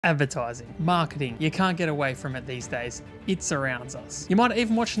Advertising, marketing, you can't get away from it these days. It surrounds us. You might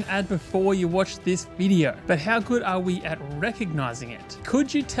even watch an ad before you watch this video, but how good are we at recognizing it?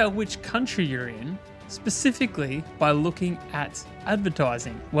 Could you tell which country you're in specifically by looking at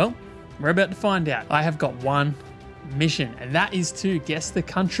advertising? Well, we're about to find out. I have got one mission, and that is to guess the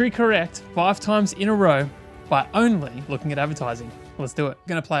country correct 5 times in a row by only looking at advertising. Let's do it. I'm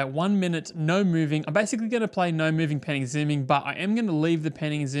gonna play it 1 minute, no moving. I'm basically gonna play no moving, panning, zooming, but I am gonna leave the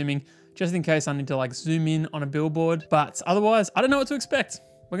panning and zooming just in case I need to like zoom in on a billboard. But otherwise, I don't know what to expect.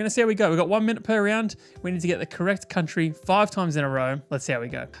 We're gonna see how we go. We've got 1 minute per round. We need to get the correct country 5 times in a row. Let's see how we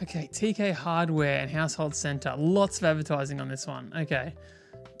go. Okay, TK Hardware and Household Center. Lots of advertising on this one. Okay,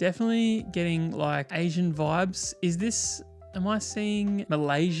 definitely getting like Asian vibes. Is this, am I seeing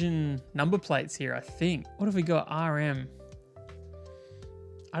Malaysian number plates here? I think. What have we got? RM.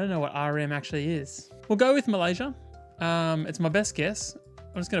 I don't know what RM actually is. We'll go with Malaysia. It's my best guess.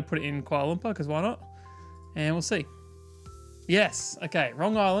 I'm just gonna put it in Kuala Lumpur because why not? And we'll see. Yes, okay,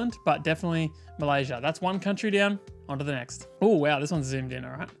 wrong island, but definitely Malaysia. That's one country down, on to the next. Oh wow, this one's zoomed in,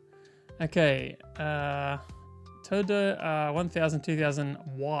 all right. Okay, Todo 1000, 2000,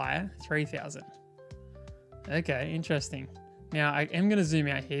 Y 3000. Okay, interesting. Now I am gonna zoom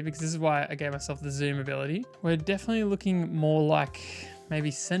out here because this is why I gave myself the zoom ability. We're definitely looking more like maybe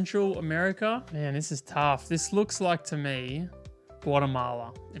Central America. Man, this is tough. This looks like to me,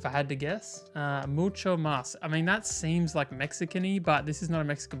 Guatemala, if I had to guess. Mucho más. I mean, that seems like Mexican-y, but this is not a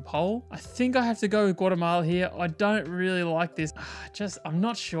Mexican pole. I think I have to go with Guatemala here. I don't really like this. I'm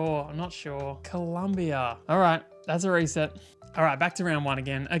not sure. Colombia. All right, that's a reset. All right, back to round 1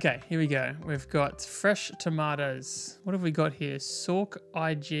 again. Okay, here we go. We've got fresh tomatoes. What have we got here?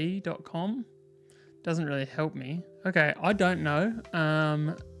 Sorkig.com. Doesn't really help me. Okay, I don't know.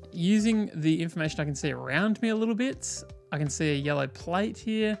 Using the information I can see around me a little bit, I can see a yellow plate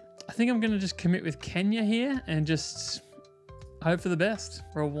here. I think I'm gonna just commit with Kenya here and just hope for the best.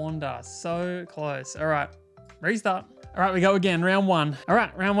 Rwanda, so close. All right, restart. All right, we go again, round 1. All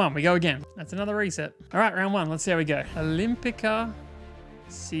right, round 1, we go again. That's another reset. All right, round 1, let's see how we go. Olympica,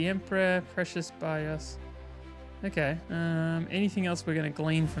 siempre precious bios. Okay, anything else we're gonna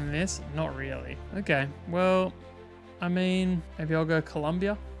glean from this? Not really. Okay, well, I mean, maybe I'll go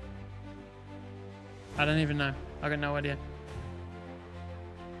Colombia. I don't even know. I got no idea.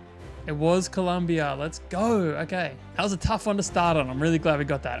 It was Colombia. Let's go. Okay, that was a tough one to start on. I'm really glad we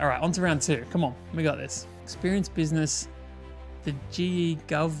got that. All right, on to round 2. Come on, we got this. Experience business the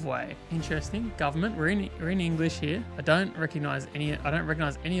Geoguessr way. Interesting. Government. We're in English here. I don't recognize any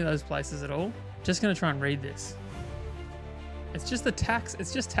of those places at all. Just gonna try and read this. It's just the tax.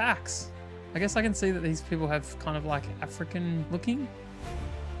 It's just tax. I guess I can see that these people have kind of like African looking.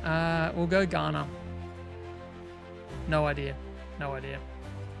 We'll go Ghana. No idea. No idea.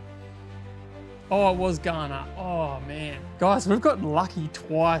 Oh, it was Ghana. Oh man, guys, we've gotten lucky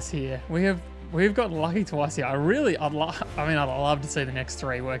twice here. We've gotten lucky twice here. I'd love to see the next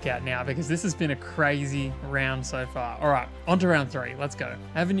 3 work out now because this has been a crazy round so far. All right, on to round 3. Let's go.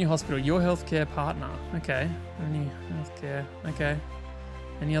 Avenue Hospital, your healthcare partner. Okay, Avenue Healthcare. Okay.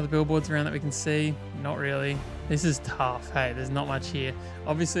 Any other billboards around that we can see? Not really. This is tough. Hey, there's not much here.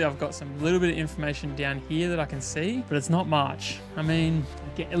 Obviously, I've got some little bit of information down here that I can see, but it's not much. I mean,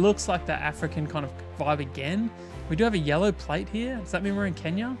 it looks like that African kind of vibe again. We do have a yellow plate here. Does that mean we're in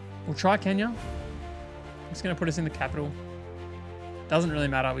Kenya? We'll try Kenya. I'm just gonna put us in the capital. Doesn't really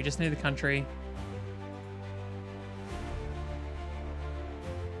matter. We just need the country.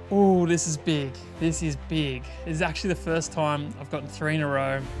 Oh, this is big. This is big. This is actually the first time I've gotten 3 in a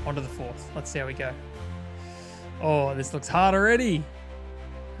row onto the 4th. Let's see how we go. Oh, this looks hard already.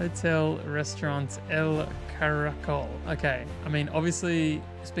 Hotel, restaurant, El Caracol. Okay, I mean, obviously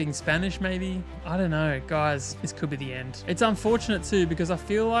speaking Spanish maybe. I don't know, guys, this could be the end. It's unfortunate too because I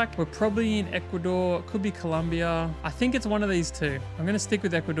feel like we're probably in Ecuador, could be Colombia. I think it's one of these 2. I'm gonna stick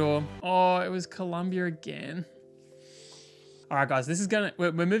with Ecuador. Oh, it was Colombia again. All right, guys,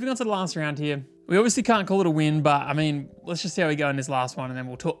 we're moving on to the last round here. We obviously can't call it a win, but I mean, let's just see how we go in this last one and then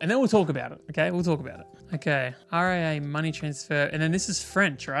we'll talk about it, okay? We'll talk about it. Okay, RAA money transfer, and then this is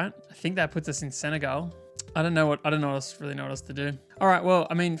French, right? I think that puts us in Senegal. I don't really know what else to do. All right, well,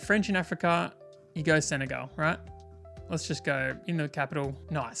 I mean, French in Africa, you go Senegal, right? Let's just go in the capital.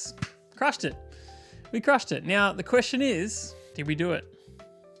 Nice, crushed it. We crushed it. Now, the question is, did we do it?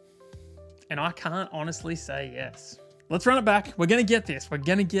 And I can't honestly say yes. Let's run it back. We're gonna get this. We're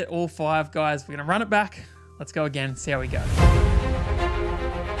gonna get all 5, guys. We're gonna run it back. Let's go again, see how we go.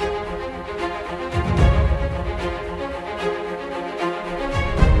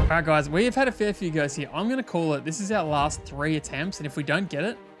 All right, guys, we have had a fair few goes here. I'm gonna call it, this is our last 3 attempts, and if we don't get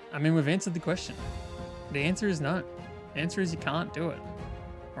it, I mean, we've answered the question. The answer is no. The answer is you can't do it.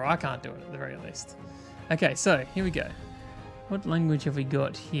 Or I can't do it at the very least. Okay, so here we go. What language have we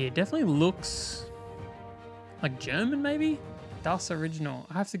got here? Definitely looks like German, maybe? Das Original.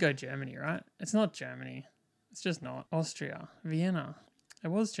 I have to go Germany, right? It's not Germany. It's just not. Austria. Vienna. It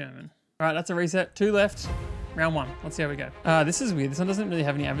was German. All right, that's a reset. 2 left. Round 1. Let's see how we go. This is weird. This one doesn't really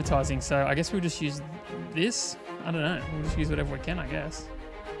have any advertising, so I guess we'll just use this. I don't know. We'll just use whatever we can, I guess.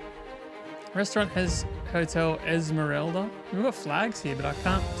 Restaurant has Hotel Esmeralda. We've got flags here, but I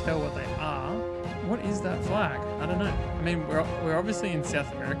can't tell what they are. What is that flag? I don't know. I mean, we're obviously in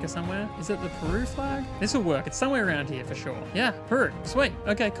South America somewhere. Is it the Peru flag? This will work. It's somewhere around here for sure. Yeah, Peru. Sweet.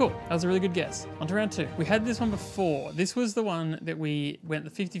 Okay, cool. That was a really good guess. On to round 2. We had this one before. This was the one that we went the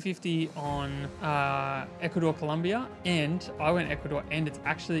 50-50 on Ecuador, Colombia, and I went Ecuador, and it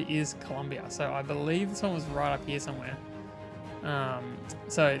actually is Colombia. So I believe this one was right up here somewhere.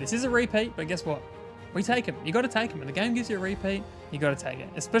 So this is a repeat, but guess what? We take them. You got to take them. When the game gives you a repeat, you got to take it.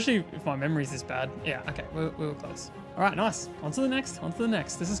 Especially if my memory's this bad. Yeah, okay, we were close. All right, nice. On to the next, on to the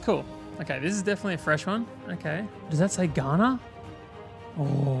next. This is cool. Okay, this is definitely a fresh one. Okay. Does that say Ghana?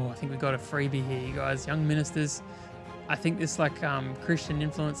 Oh, I think we got a freebie here, you guys. Young ministers. I think this like Christian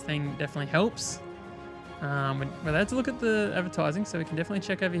influence thing definitely helps. We're allowed to look at the advertising, so we can definitely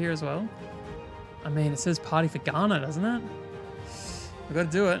check over here as well. I mean, it says party for Ghana, doesn't it? We've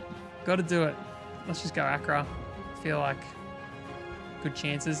got to do it. Got to do it. Let's just go Accra. Feel like good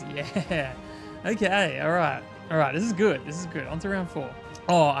chances. Yeah. Okay. All right. All right. This is good. This is good. On to round 4.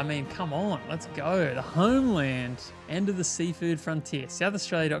 Oh, I mean, come on. Let's go. The homeland. End of the seafood frontier.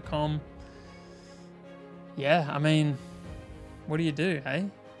 SouthAustralia.com. Yeah. I mean, what do you do? Hey,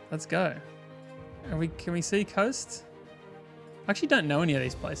 let's go. Can we see coast? I actually don't know any of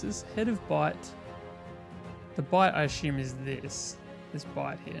these places. Head of Bite. The bite, I assume, is this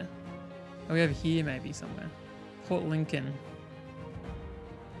bite here. Are we over here maybe somewhere? Port Lincoln.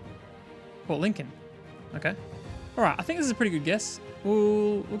 Port Lincoln. Okay. All right. I think this is a pretty good guess.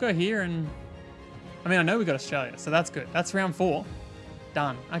 We'll go here and... I mean, I know we got Australia, so that's good. That's round 4.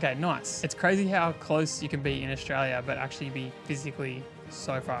 Done. Okay, nice. It's crazy how close you can be in Australia, but actually be physically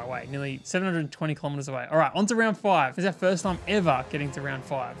so far away. Nearly 720 kilometers away. All right, on to round 5. This is our first time ever getting to round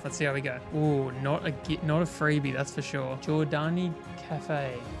 5. Let's see how we go. Ooh, not a freebie, that's for sure. Giordani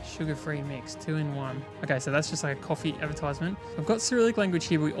Cafe, sugar-free mix, 2-in-1. Okay, so that's just like a coffee advertisement. I've got Cyrillic language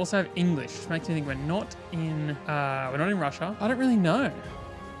here, but we also have English, which makes me think we're not in Russia. I don't really know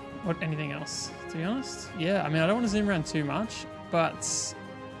what anything else, to be honest. Yeah, I mean, I don't want to zoom around too much, but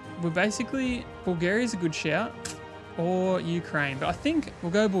we're basically, Bulgaria's a good shout. Or Ukraine, but I think we'll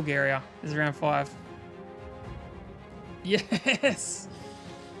go Bulgaria. This is round 5. Yes!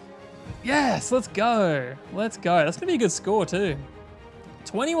 Yes, let's go. Let's go. That's going to be a good score too.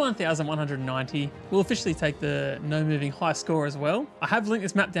 21,190. We'll officially take the no moving high score as well. I have linked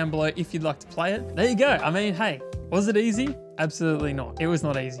this map down below if you'd like to play it. There you go. I mean, hey, was it easy? Absolutely not. It was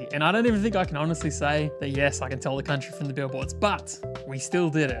not easy. And I don't even think I can honestly say that, yes, I can tell the country from the billboards, but we still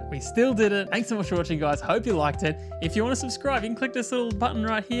did it. We still did it. Thanks so much for watching, guys. Hope you liked it. If you want to subscribe, you can click this little button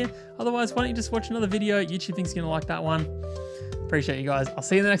right here. Otherwise, why don't you just watch another video? YouTube thinks you're going to like that one. Appreciate you guys. I'll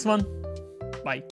see you in the next one. Bye.